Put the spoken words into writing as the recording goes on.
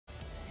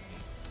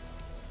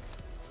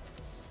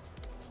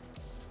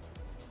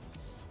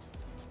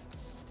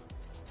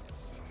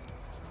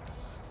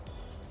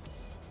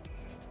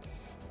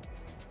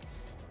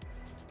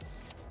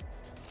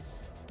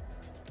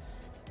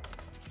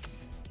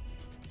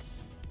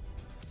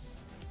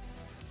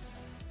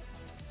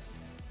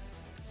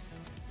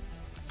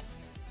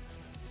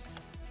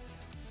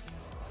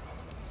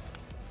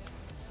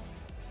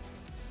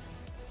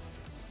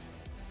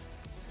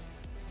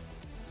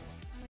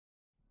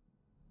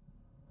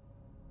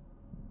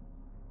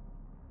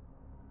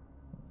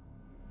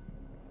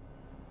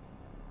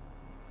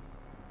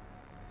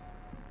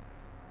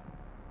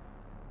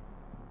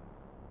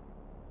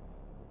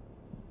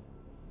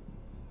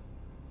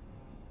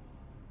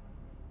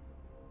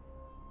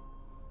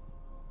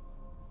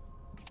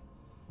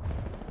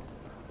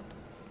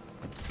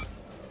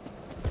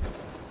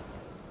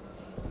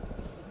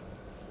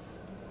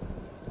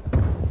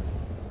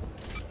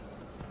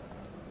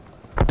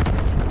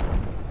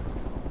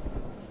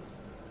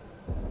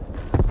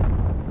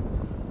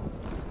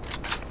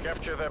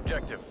Capture the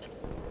objective.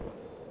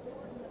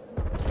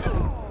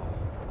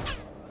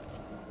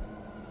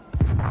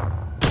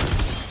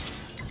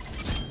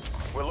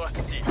 We lost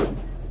C.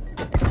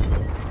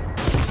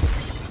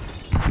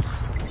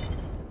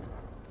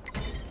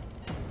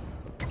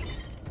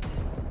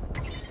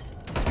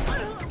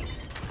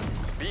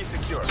 B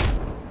secure.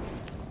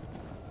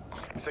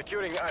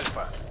 Securing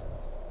Alpha.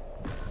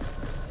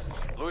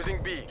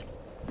 Losing B.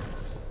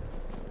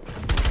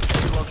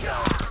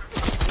 Lockdown.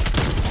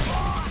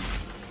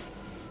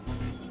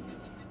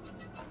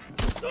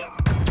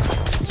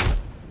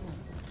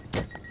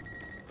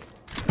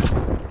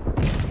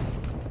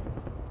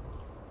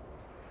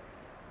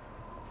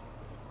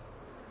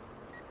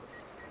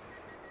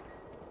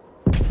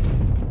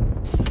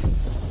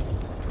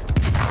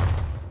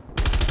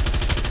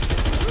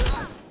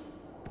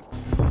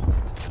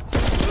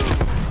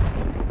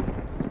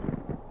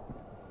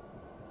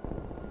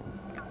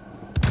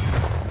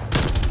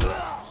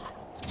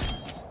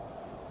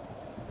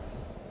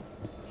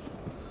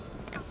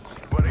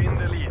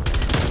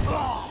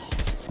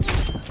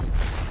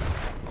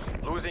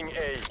 Losing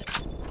A.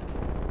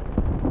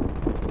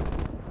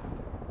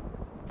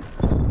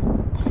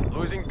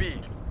 Losing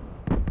B.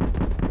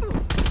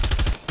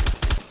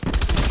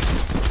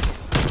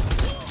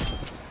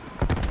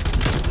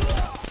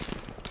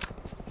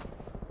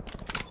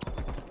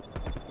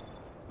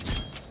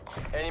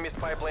 Enemy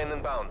spy plane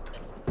inbound.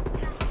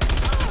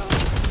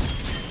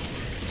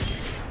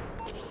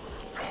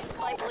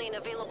 Spy plane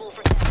available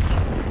for testing.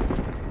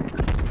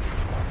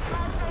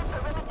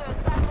 Perimeter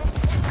established.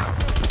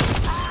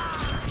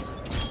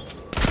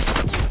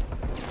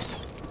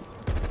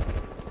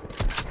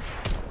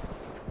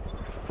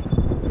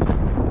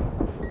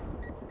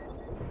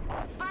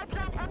 Spy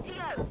plane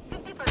MTL,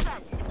 50%.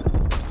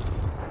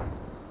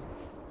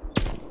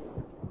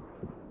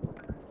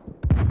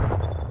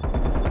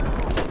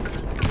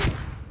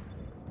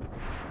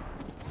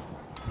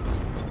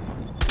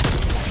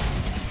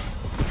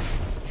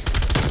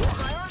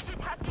 Priority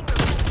tasking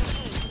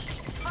remains.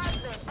 Spy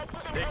plane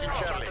exiting Taking AO.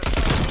 Charlie.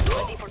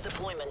 Ready for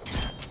deployment.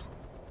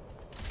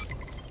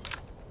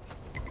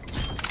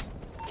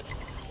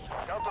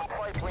 Counter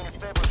spy plane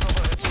established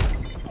overhead.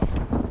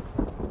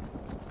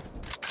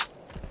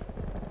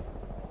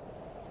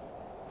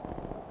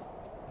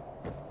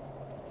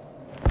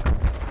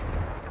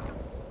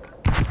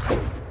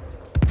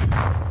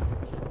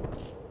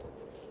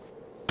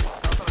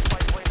 Counter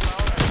spy plane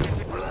down at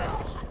 50%.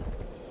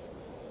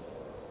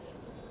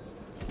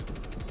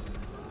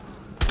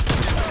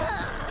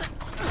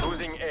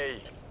 Losing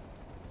A.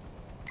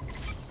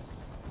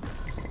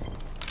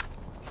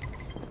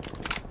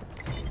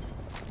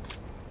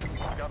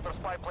 Counter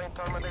spy plane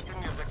terminating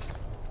music.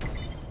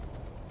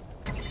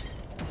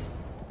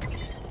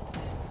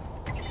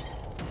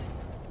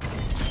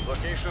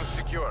 Location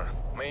secure.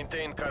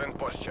 Maintain current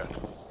posture.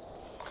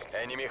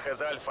 Enemy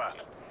has Alpha.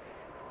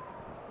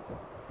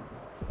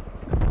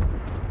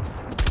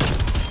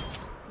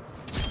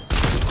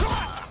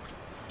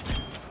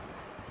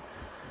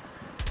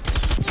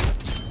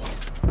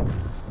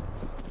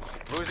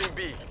 Losing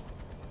B.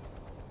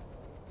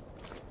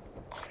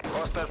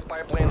 Hostile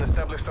spy plane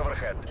established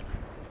overhead.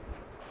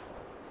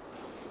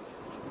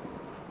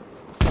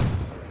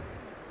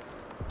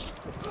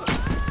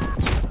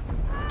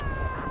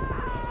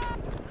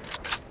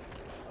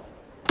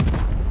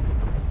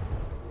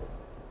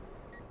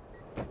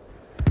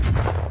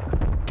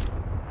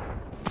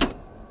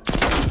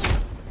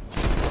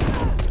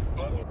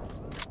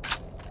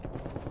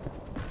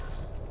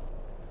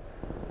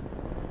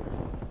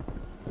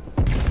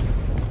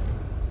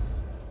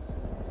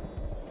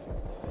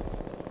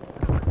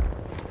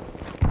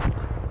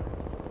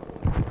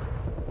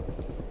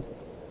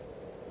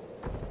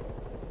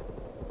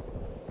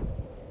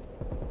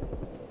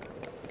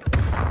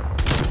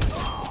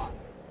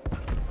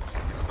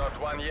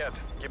 One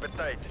yet. Keep it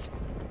tight.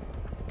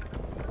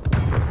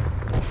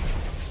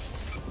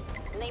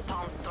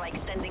 Napalm strike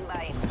standing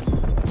by.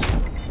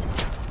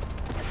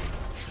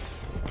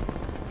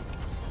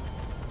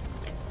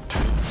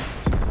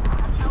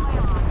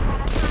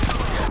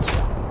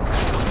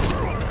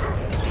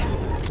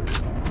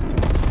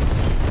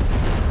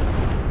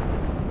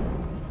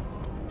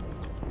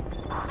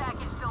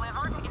 Package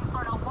delivered.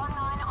 Inferno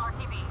 19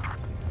 RTB.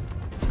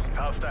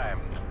 Half time.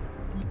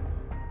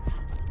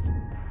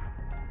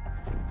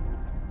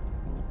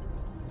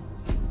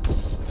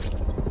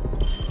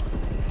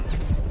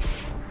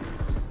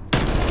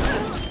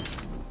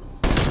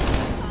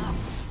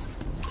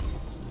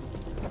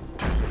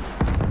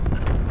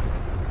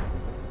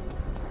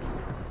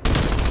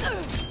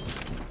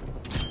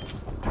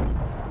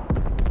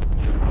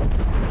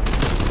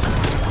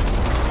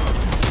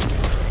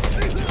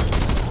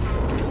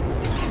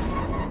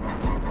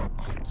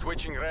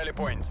 Switching rally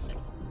points.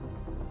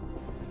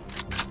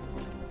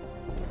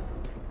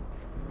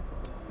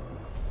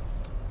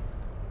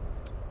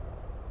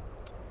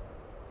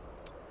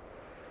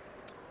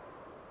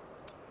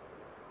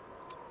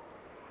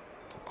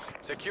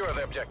 Secure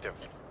the objective.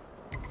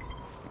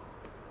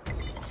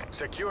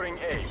 Securing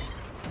A.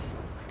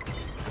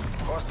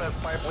 Hostile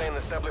spy plane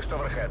established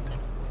overhead.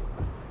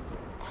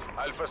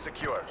 Alpha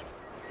secure.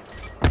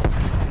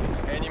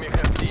 Enemy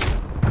has C.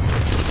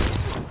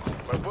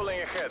 We're pulling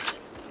ahead.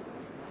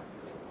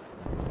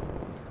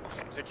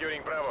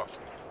 Securing Bravo.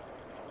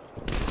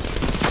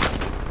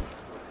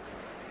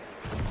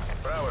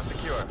 Bravo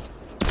secure.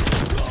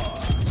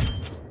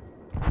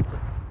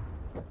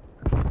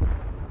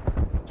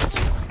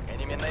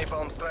 Enemy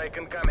napalm strike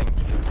incoming.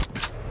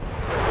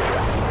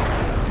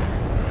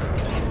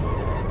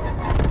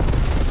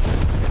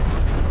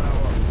 Losing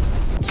Bravo.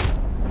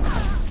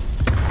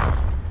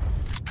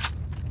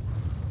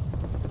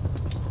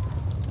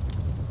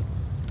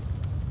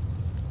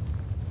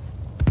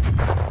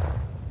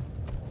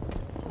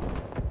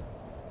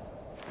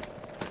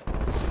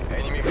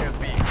 Enemy has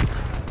B.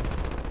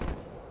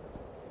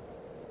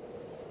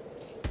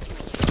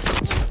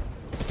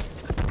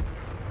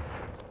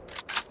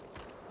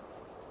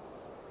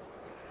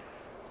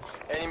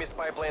 Enemy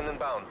spy plane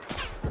inbound.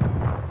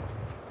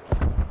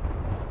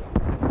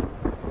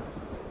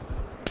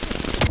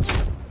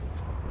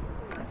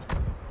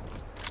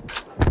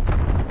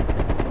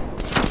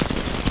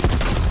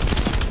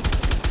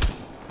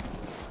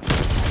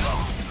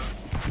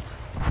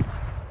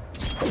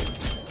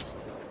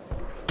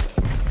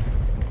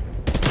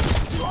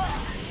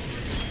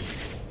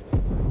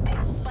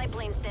 Spy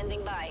plane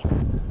standing by.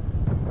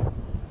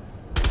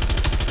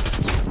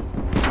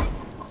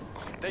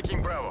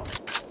 Taking Bravo.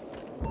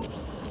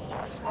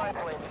 Spy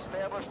plane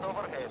established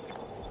overhead.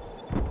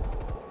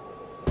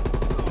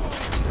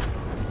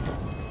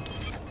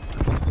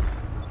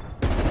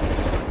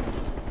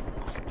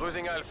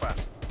 Losing Alpha.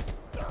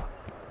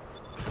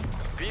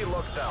 B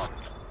locked down.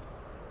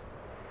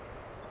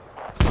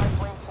 Spy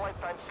plane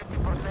flight time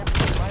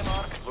 50%. My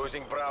mark.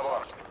 Losing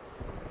Bravo.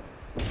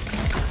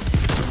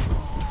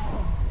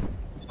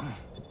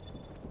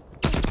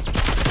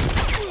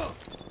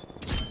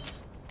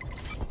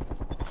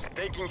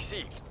 Taking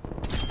C.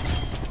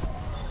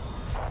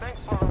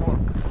 Thanks for the work.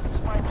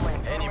 Spy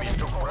plane. Enemy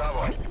took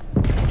Bravo.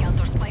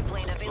 Counter spy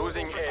plane available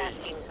Losing for A.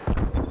 tasking.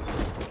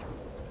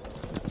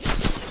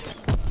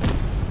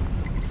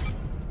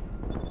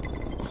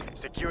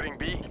 Securing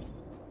B.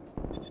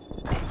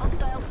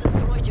 Hostiles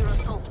destroyed your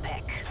assault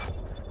pack.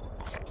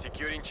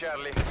 Securing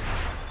Charlie.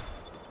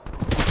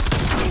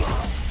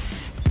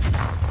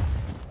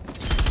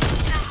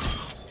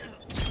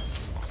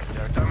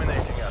 They're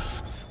dominating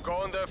us. Go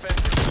on the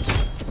offensive.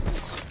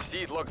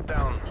 C locked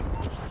down.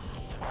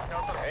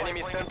 Counter spy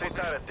Enemy plane sentry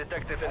position. turret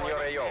detected in your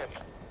AO.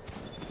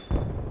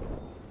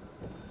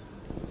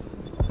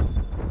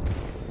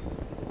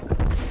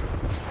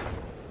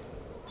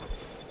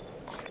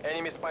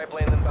 Enemy spy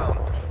plane inbound.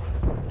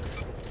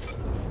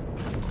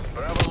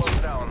 Bravo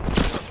locked down.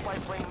 Spy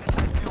plane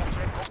missile fuel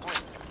check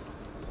complete.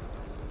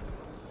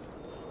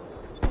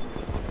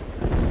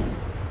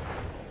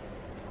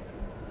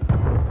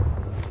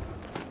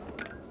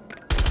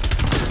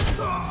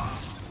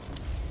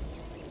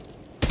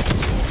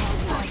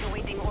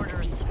 Awaiting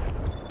orders.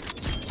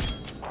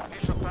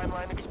 Official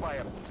timeline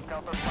expired.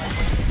 Counter spy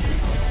plane.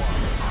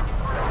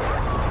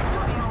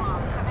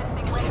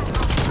 Commencing weapon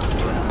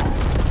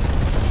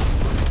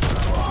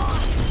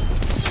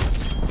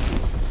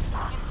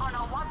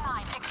Inferno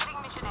 1-9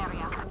 exiting mission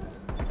area.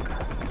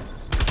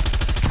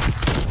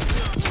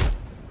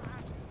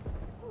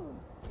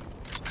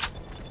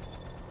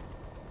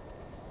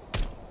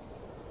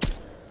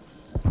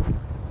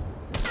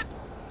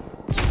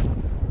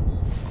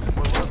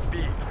 We lost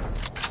B.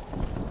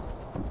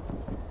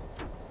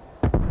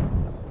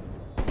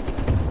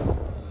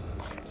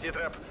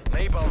 C-trap,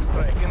 napalm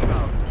strike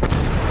inbound.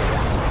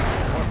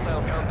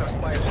 Hostile counter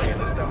spy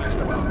plane established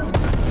above.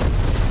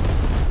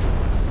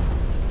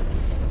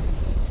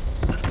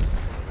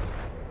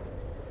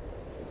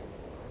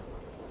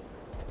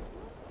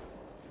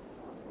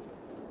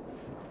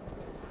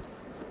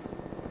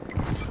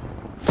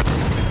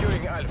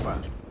 Securing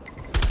Alpha.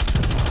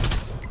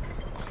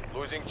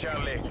 Losing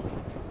Charlie.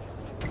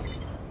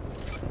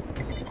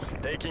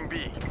 Taking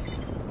B.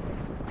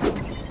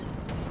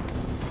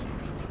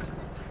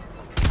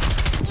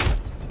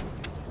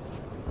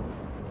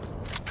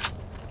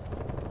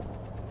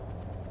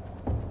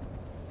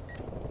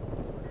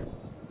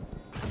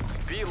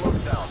 B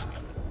locked down.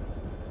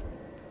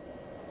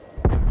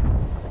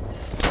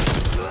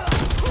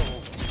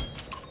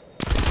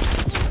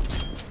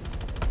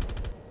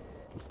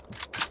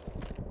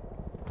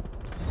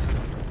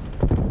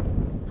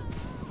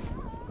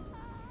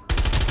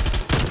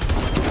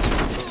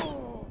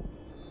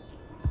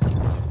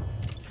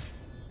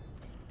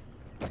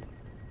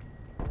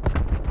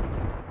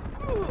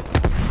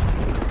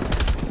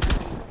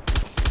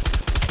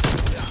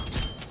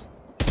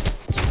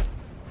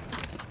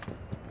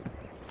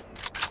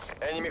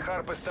 Enemy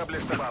harp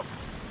established above.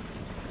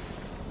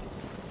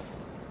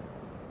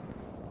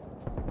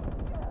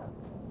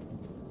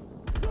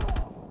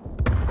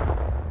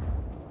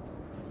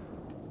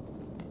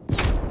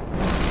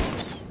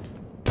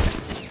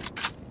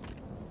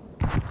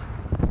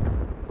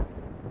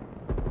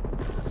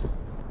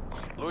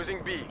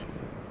 Losing B.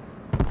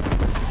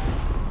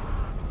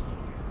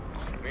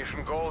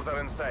 Mission goals are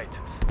in sight.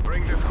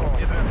 Bring this home.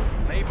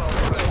 Napalm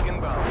strike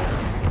inbound.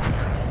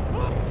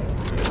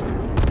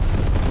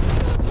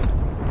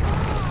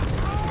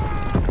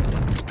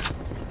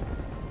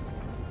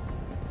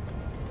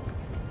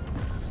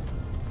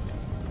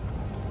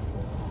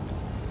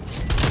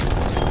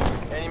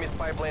 Enemy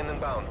spy plane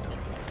inbound.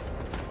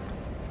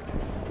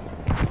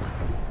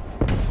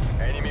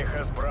 Enemy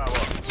has Bravo.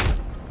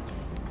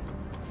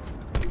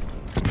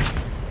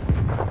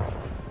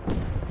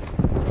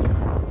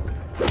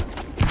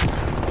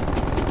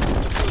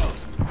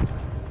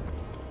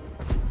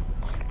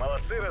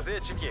 Молодцы,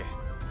 разведчики.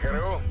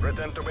 ГРУ,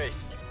 return to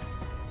base.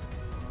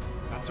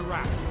 That's a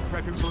wrap.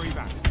 Prepping for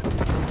evac.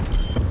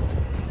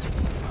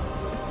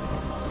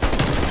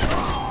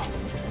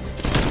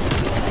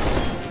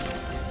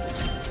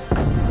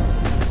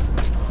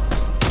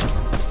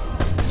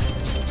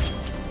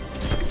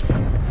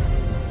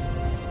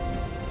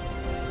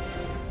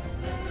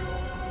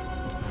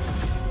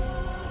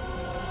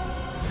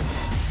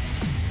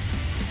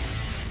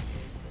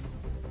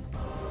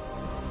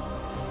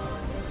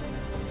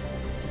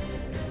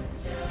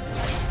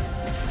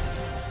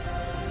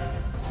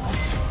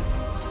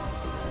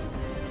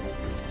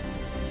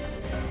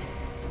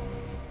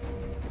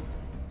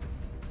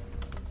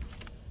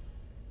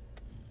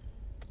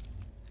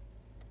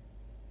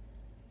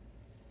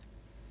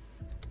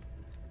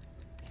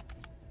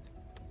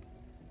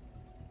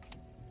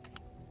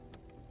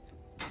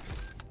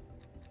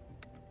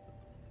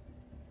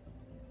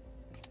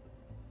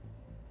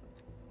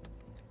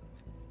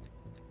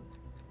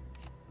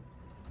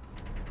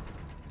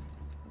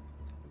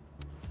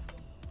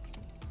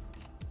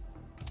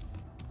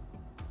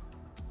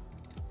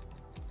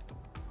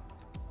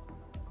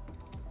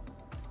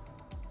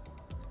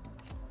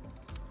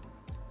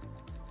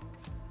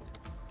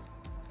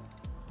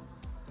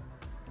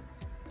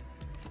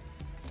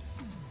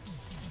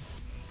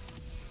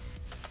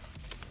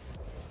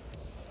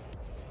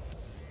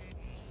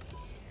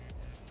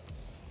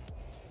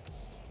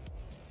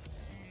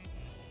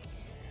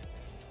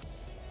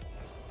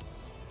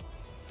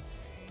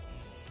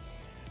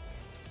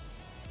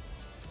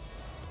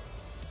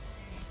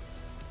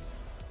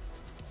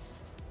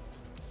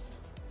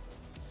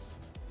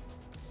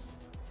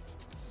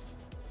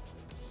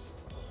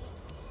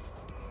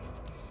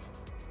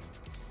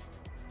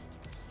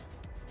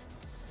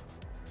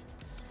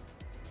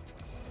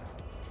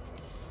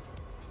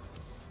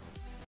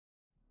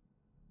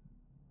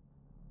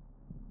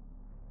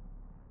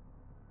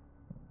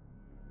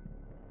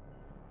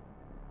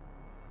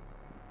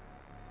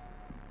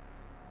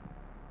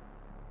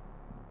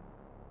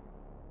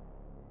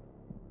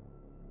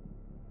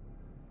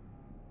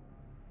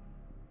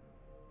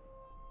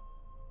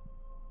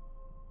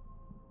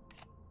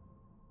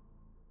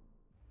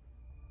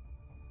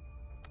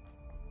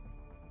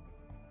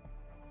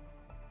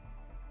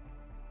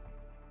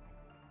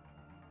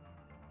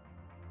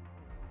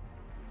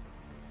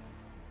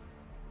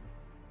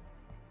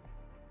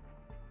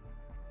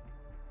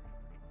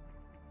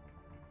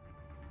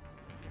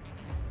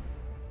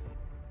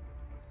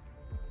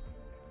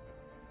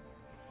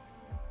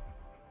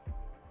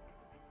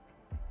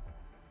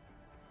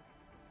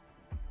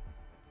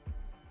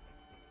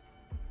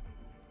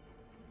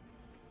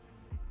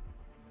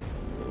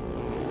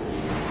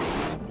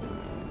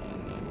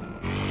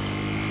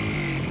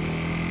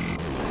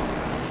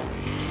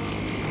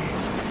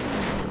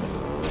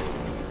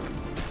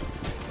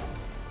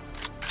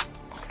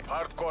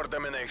 Hardcore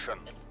domination.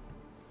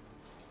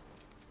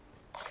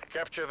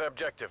 Capture the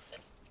objective.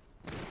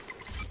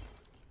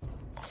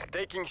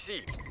 Taking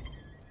C.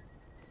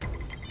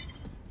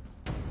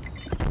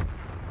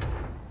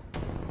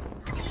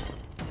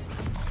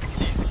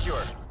 C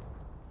secure.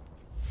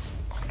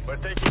 We're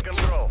taking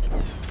control.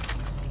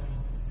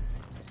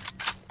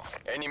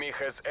 Enemy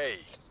has A.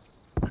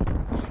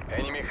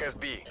 Enemy has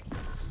B.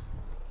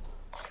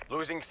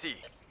 Losing C.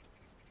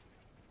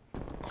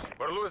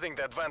 We're losing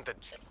the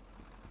advantage.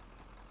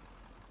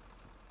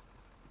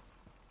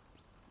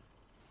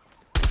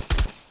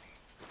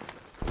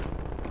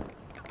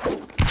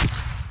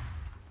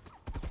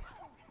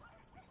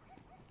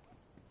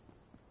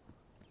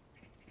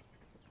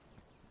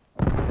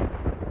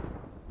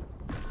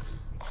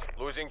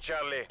 Losing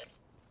Charlie.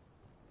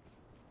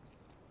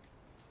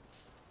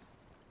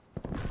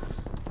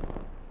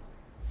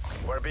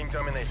 We're being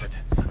dominated.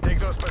 Take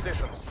those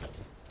positions.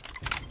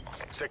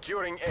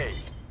 Securing A.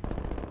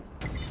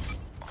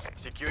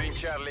 Securing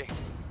Charlie.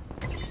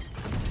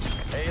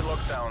 A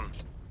lockdown.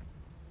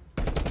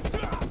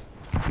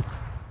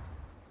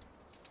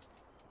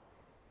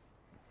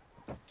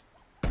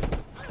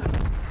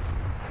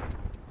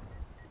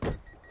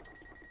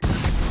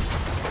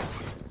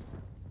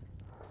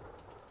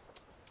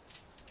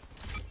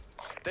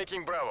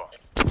 Taking Bravo.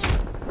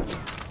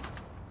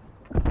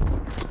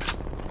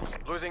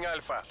 Losing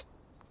Alpha.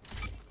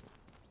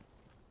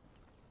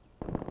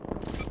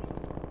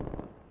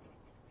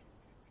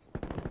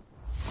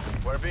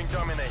 We're being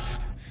dominated.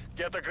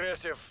 Get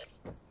aggressive.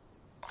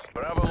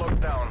 Bravo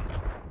lockdown.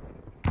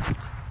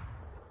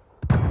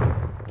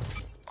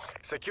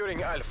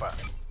 Securing Alpha.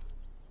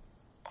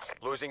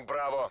 Losing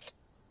Bravo.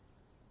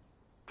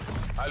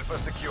 Alpha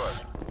secure.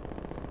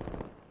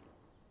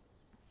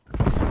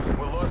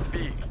 We lost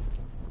B.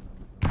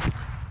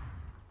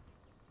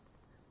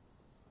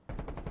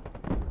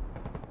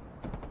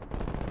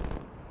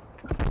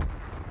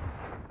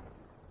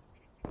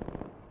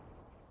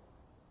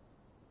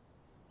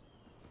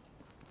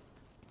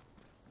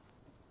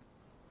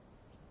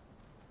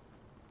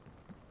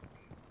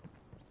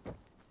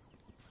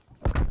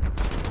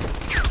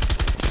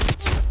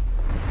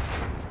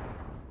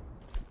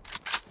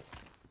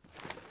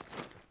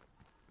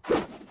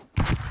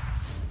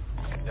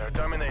 They're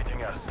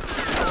dominating us.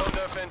 Go on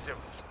the offensive.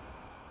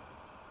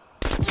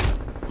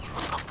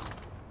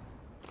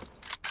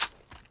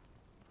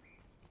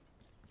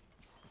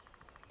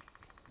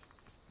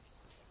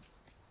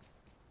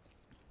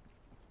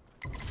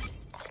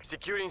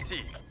 Securing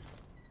C.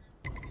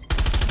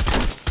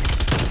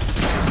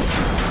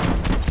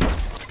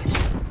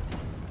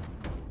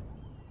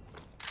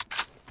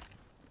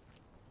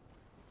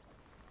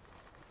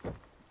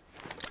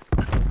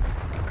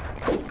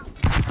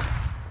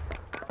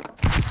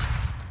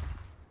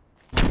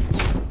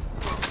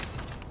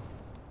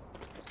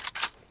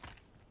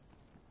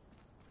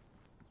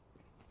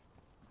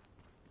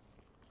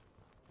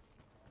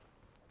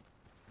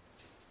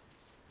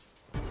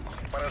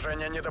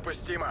 Поражение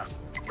недопустимо.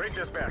 Bring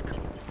this back.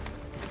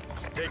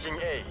 Taking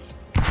A.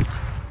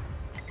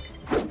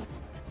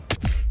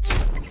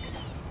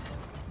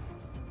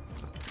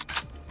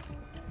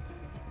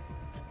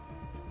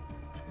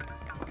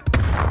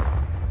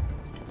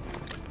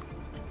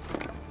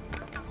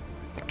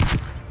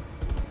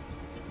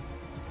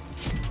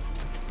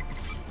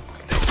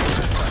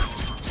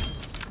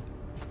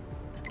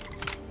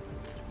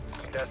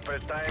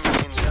 Desperate times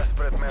mean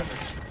desperate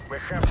measures. We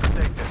have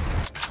to take this.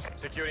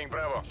 Securing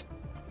Bravo.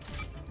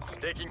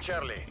 Taking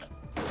Charlie.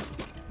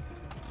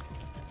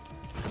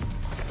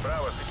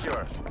 Bravo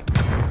secure.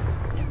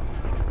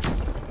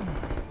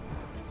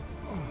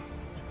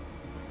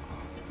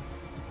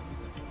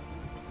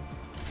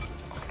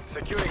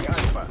 Securing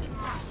Alpha.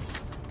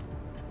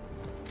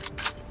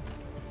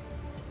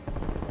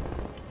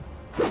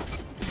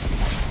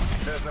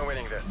 There's no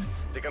winning this.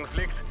 The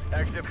conflict,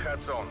 exit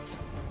hot zone.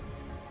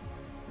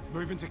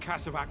 Moving to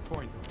Kasavak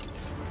Point.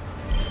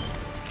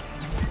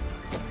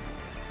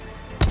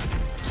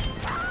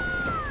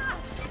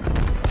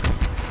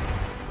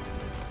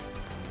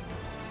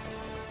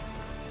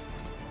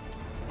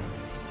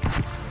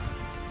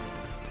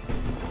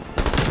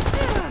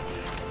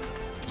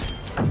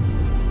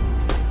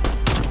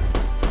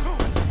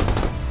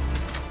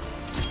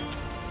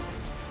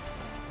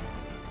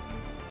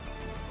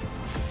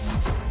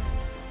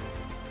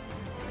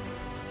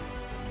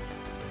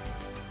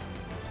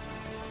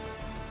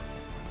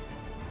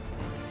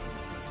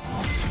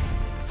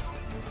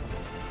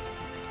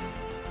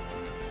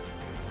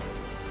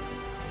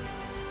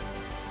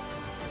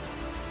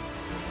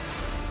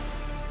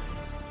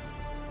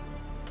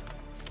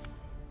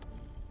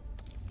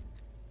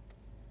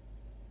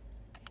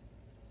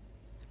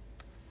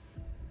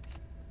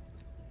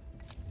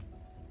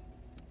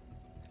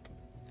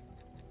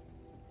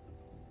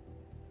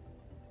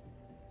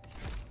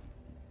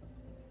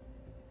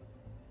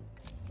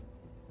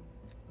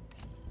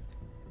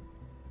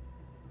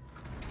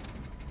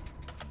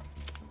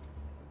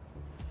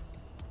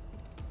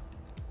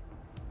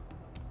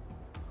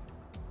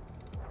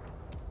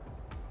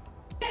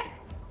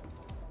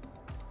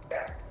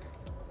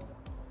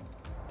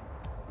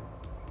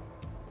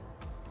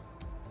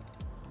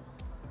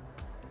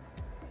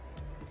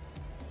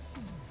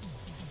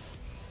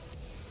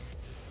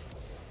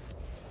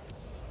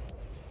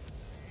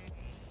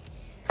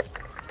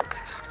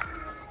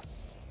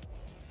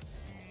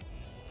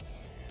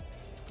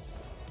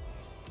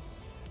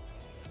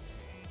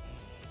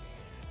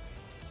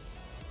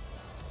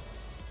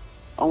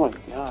 Oh my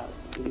god,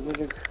 these guys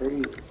are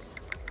crazy.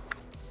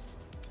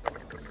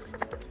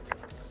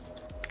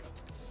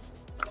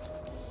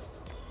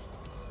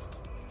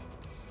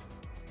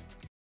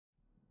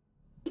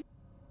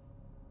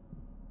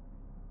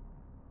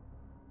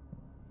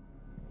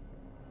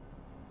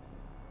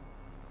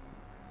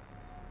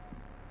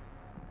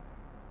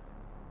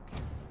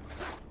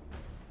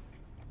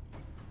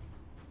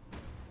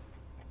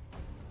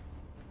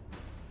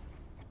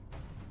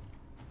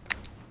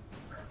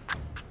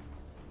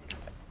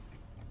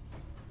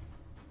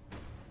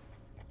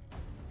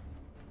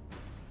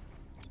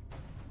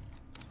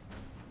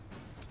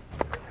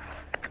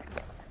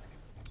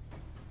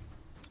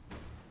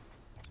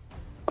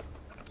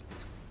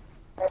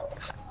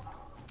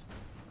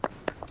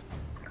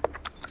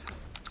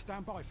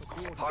 Stand by for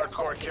coordinates.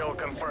 Hardcore kill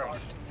confirmed.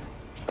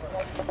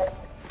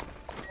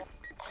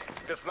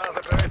 Spetsnaz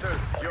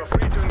operators, you're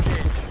free to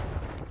engage.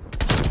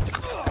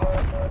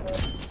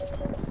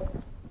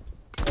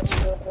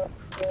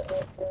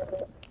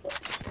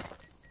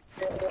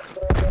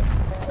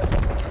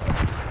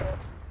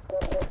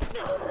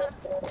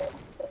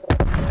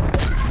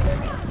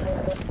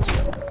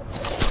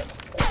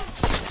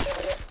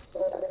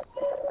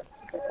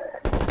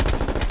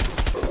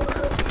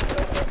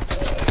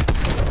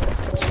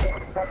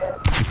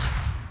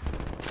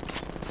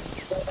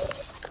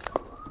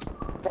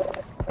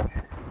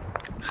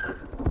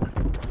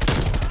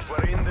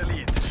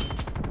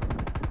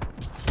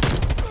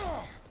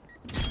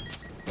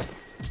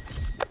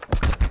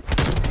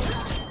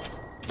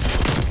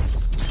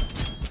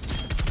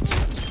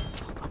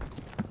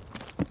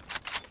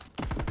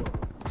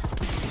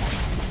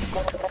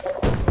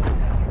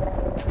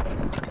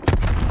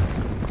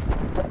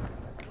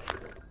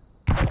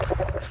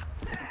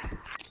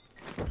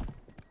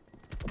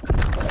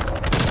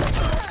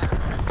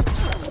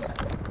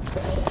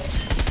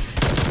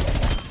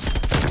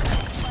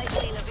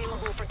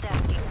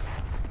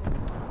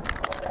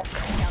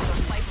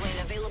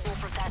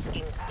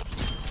 Multitasking.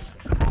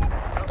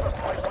 Counter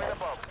spy plane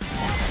above.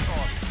 Focus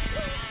on.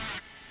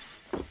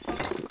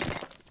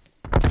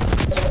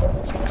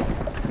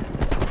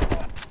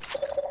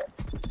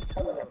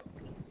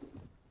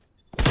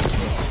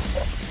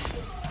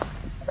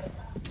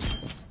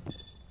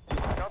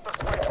 Counter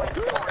spy plane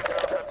fuel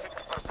reserves at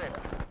 50%.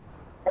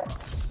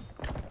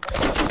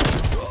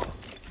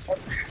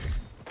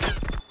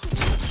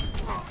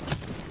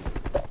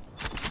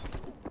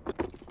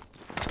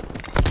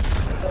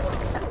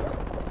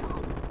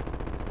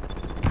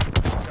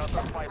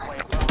 Counter spy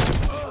plane down.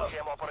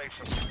 GM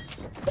operation.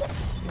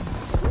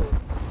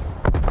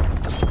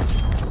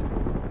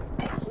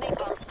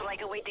 Napalm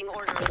strike awaiting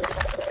orders.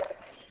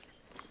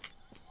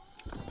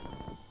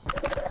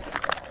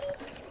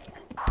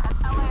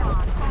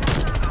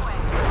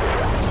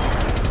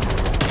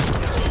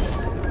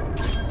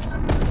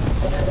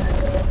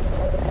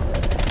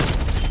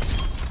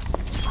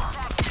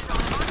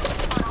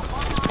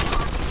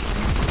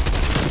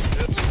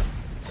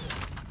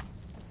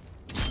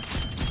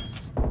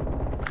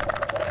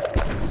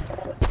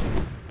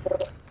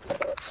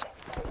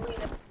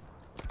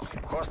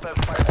 Hostile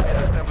spy plane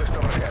established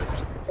overhead.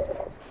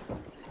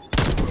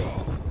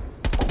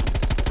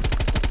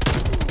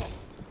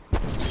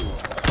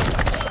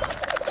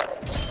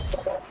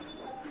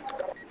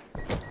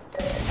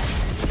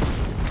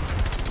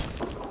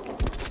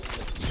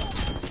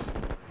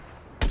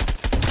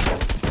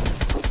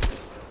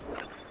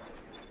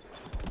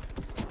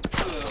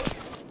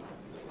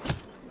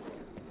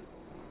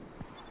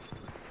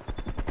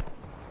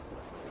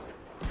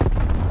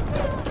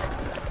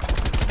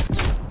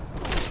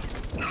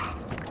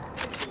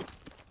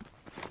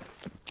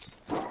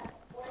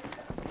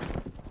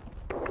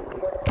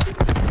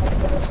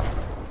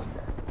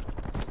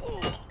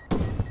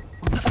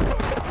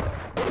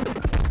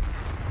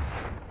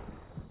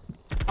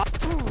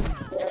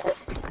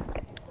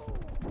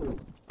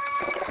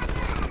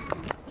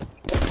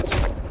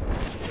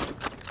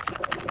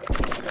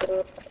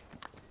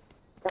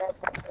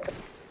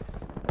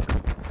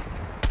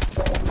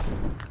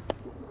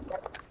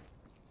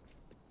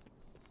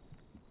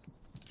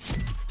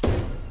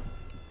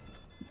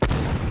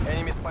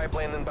 Enemy spy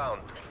plane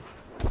inbound.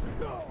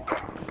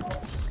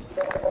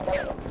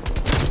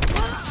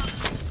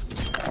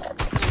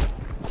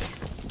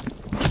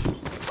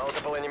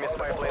 Multiple enemy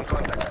spy plane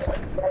contacts.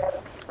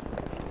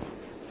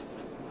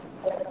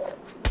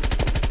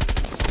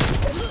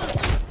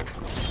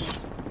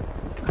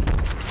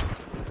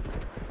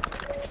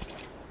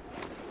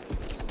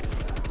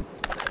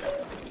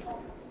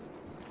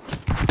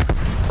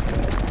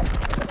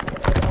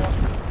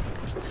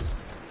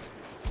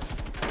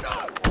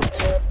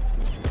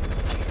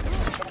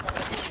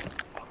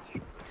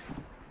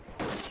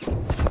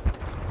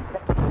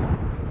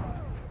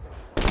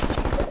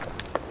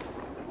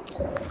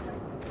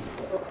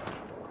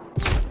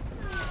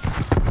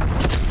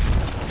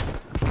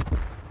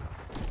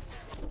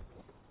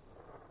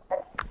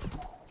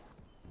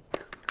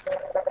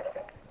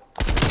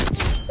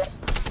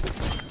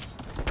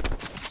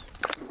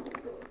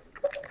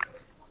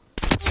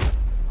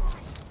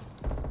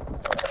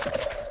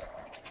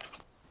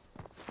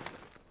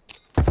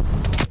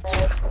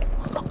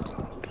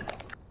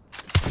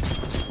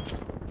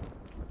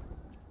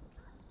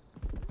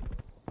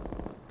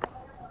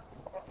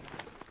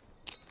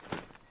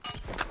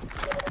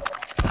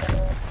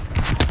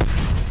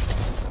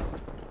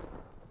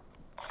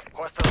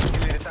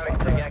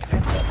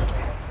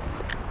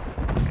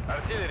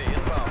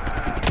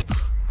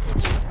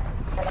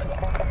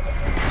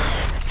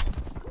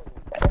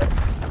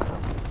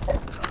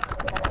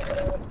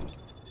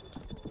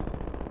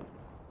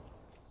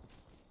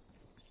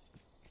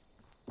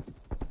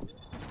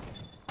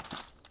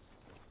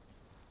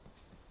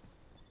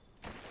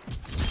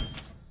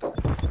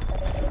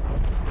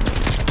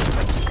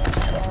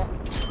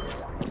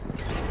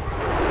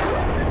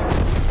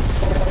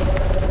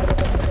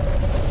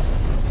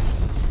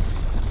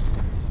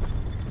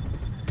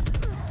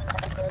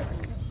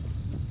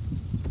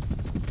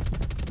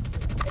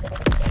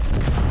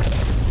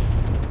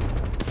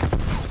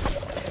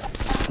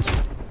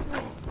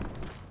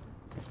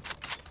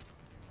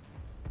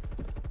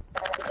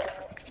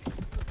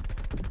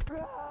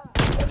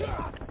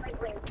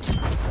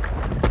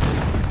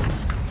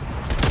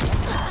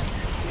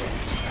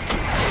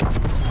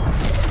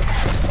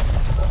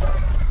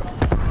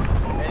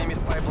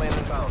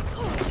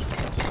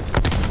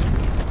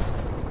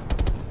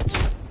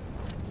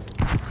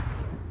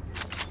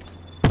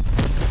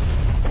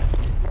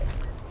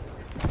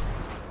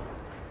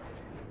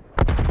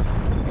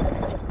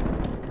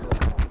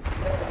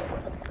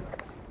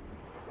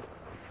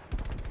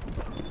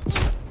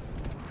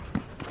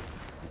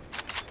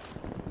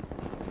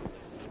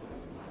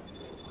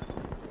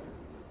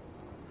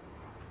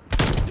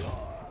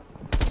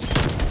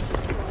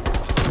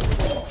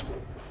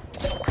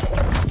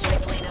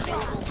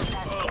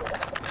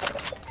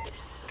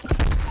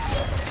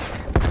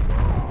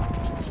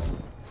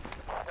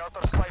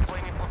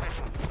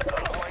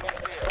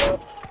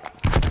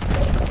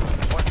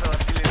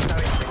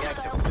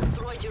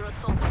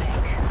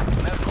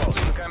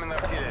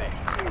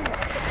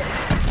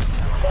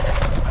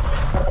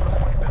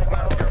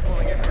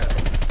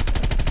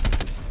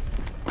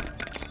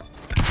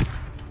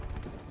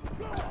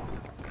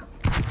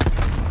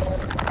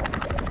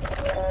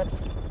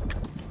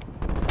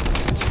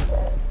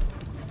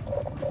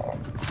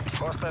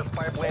 Hostile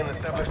spy plane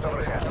established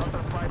overhead.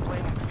 Counter spy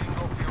plane in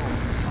bingo fuel.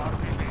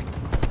 RP